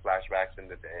do a lot of flashbacks in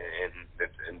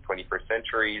 21st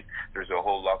centuries. There's a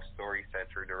whole love story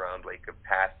centered around like a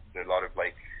past, a lot of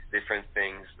like different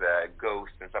things,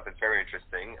 ghosts and stuff. It's very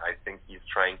interesting. I think he's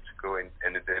trying to go in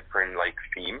a different like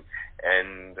theme,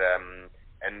 and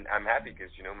I'm happy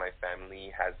because my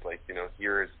family has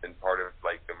here has been part of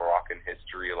like the Moroccan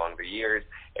history along the years,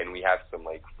 and we have some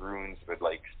like ruins with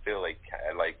like still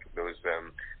like those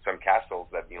some castles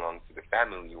that belong to the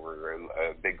family. We're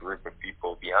a big group of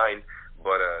people behind.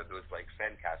 But those like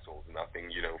sand castles, nothing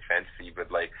fancy,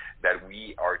 but like that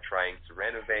we are trying to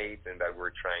renovate and that we're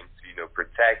trying to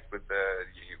protect with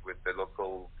the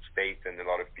local state and a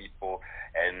lot of people.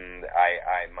 And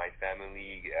my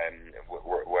family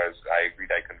I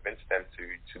agreed. I convinced them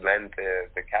to lend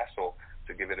the castle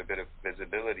to give it a bit of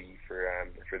visibility for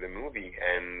the movie,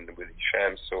 and with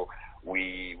Hichem. So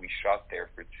we shot there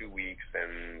for 2 weeks,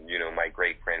 and my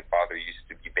great grandfather used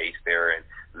to be based there and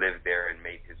lived there and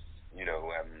made his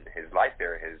his life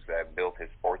there, built his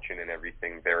fortune and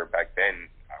everything there back then.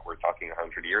 We're talking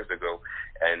 100 years ago,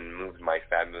 and moved my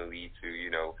family to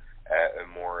a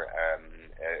more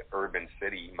urban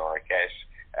city, Marrakesh,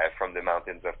 from the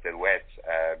mountains of Delouet,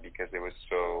 because it was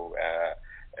so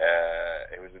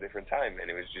it was a different time, and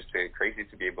it was just crazy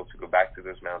to be able to go back to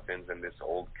those mountains and this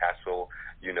old castle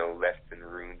left in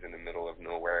ruins in the middle of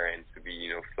nowhere, and to be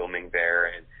filming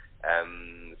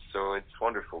so it's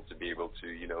wonderful to be able to,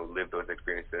 live those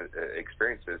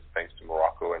experiences thanks to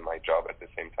Morocco and my job at the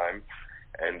same time.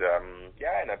 And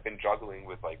and I've been juggling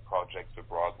with like projects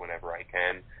abroad whenever I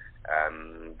can.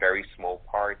 Very small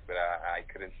part, but I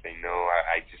couldn't say no.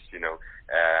 I just,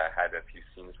 had a few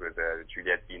scenes with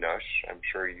Juliette Binoche. I'm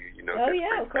sure you know this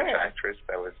great French actress.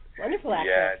 That was wonderful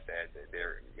actress. Yeah,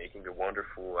 they're making a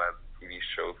wonderful TV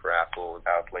show for Apple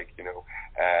about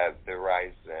the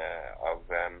rise of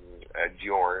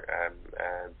Dior,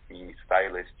 the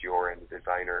stylist Dior and the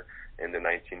designer in the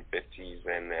 1950s,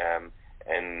 and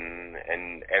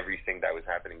everything that was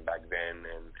happening back then.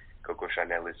 And Coco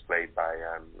Chanel is played by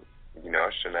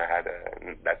Binoche, and I had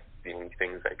that's the only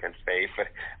things I can say, but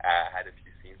I had a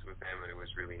few scenes with them, and it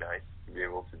was really nice to be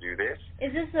able to do this.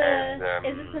 Is this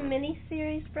a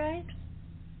mini-series, Brice?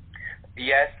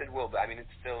 Yes, it will. I mean,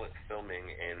 it's still filming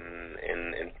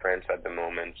in France at the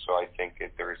moment, so I think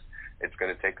it's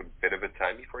going to take a bit of a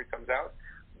time before it comes out.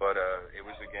 But it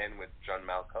was, again, with John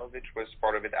Malkovich was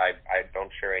part of it. I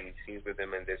don't share any scenes with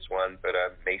him in this one, but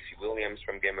Maisie Williams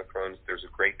from Game of Thrones, there's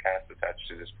a great cast attached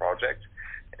to this project.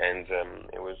 And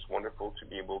it was wonderful to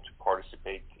be able to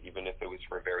participate, even if it was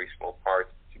for a very small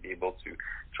part, to be able to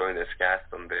join this cast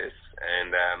on this.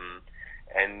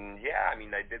 And yeah, I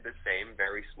mean, I did the same,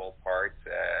 very small part,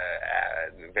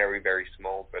 very, very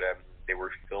small, but they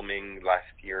were filming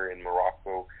last year in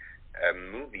Morocco a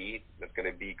movie that's going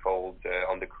to be called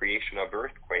On the Creation of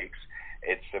Earthquakes.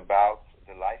 It's about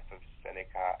the life of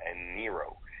Seneca and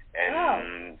Nero.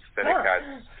 And Seneca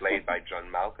is played by John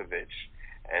Malkovich.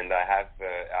 And I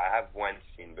have one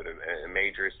scene, but a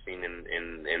major scene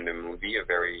in the movie, a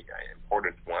very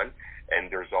important one.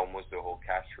 And there's almost the whole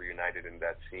cast reunited in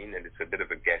that scene, and it's a bit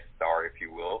of a guest star, if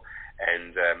you will.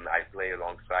 And I play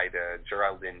alongside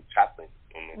Geraldine Chaplin.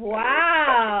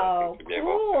 Wow,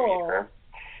 cool.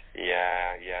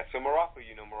 Yeah. So Morocco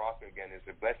again is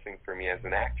a blessing for me as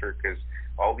an actor, because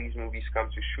all these movies come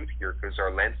to shoot here because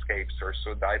our landscapes are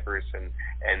so diverse and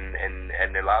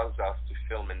allows us to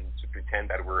film and to pretend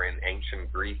that we're in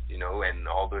ancient Greece, and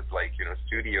all those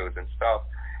studios and stuff.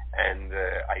 And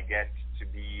I get to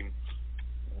be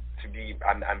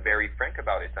I'm very frank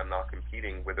about it. I'm not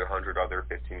competing with 100 other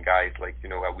 15 guys I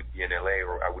would be in LA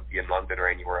or I would be in London or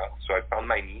anywhere else. So I found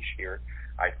my niche here.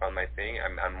 I found my thing.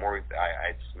 I'm more.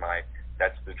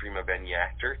 That's the dream of any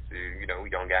actor.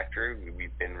 Young actor.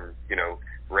 We've been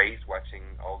raised watching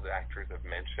all the actors I've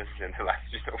mentioned in the last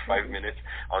 5 minutes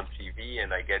on TV,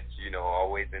 and I get to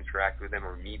always interact with them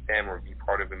or meet them or be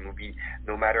part of a movie,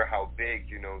 no matter how big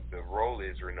the role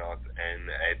is or not. And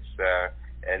it's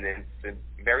a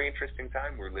very interesting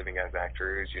time we're living as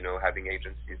actors, having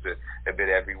agencies a bit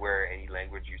everywhere. Any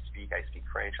language you speak, I speak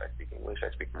French, I speak English,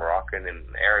 I speak Moroccan and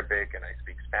Arabic, and I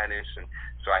speak Spanish, and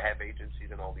so I have agencies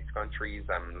in all these countries. If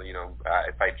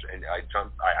I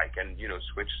jump, I can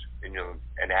switch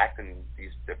and act in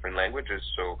these different languages.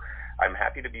 So I'm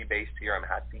happy to be based here. I'm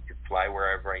happy to fly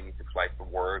wherever I need to fly for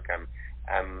work.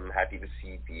 I'm happy to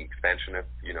see the expansion of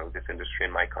this industry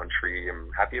in my country.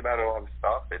 I'm happy about all of the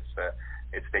stuff.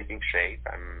 It's taking shape.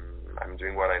 I'm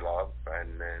doing what I love,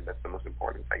 and that's the most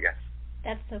important, I guess.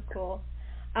 That's so cool.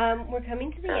 We're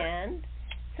coming to the end,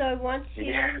 so I want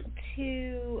you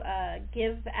to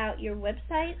give out your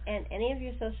website and any of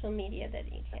your social media that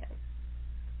you can.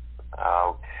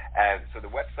 So the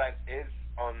website is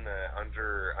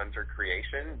under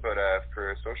creation, but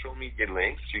for social media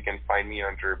links, you can find me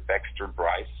under Bexter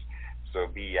Brice, so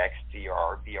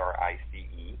BXTR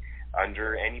BRICE.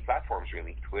 Under any platforms,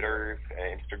 really. Twitter,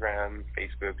 Instagram,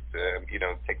 Facebook,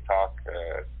 TikTok,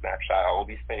 Snapchat, all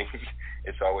these things.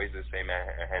 It's always the same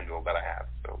handle that I have.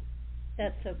 So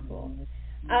that's so cool.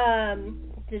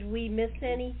 Did we miss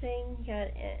anything?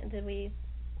 Did we?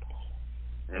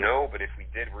 No, but if we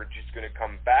did, we're just going to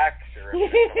come back, Sherri. We're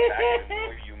going to come back and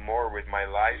know you more with my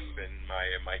life and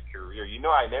my career.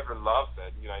 I never loved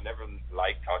that. I never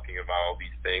liked talking about all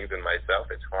these things and myself.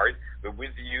 It's hard. But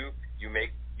with you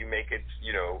make it,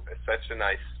 such a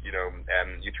nice, you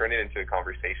turn it into a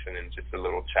conversation and just a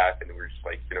little chat, and we're just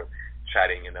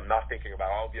chatting, and I'm not thinking about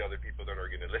all the other people that are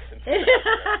going to listen to it.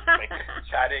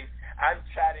 Chatting. I'm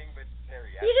chatting, but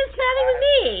Sherri. You're just chatting with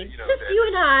me. Just you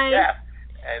and I. Yeah.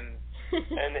 And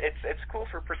it's cool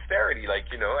for posterity.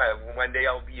 One day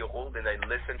I'll be old and I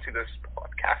listen to this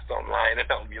podcast online, and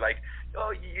I'll be like, oh,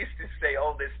 you used to say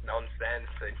all this nonsense,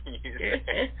 and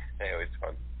anyway, it's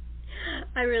fun.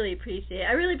 I really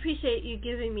appreciate you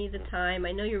giving me the time.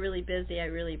 I know you're really busy. I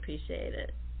really appreciate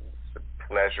it. It's a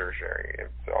pleasure, Sherri.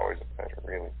 It's always a pleasure,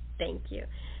 really. Thank you.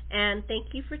 And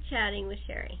thank you for chatting with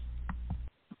Sherri.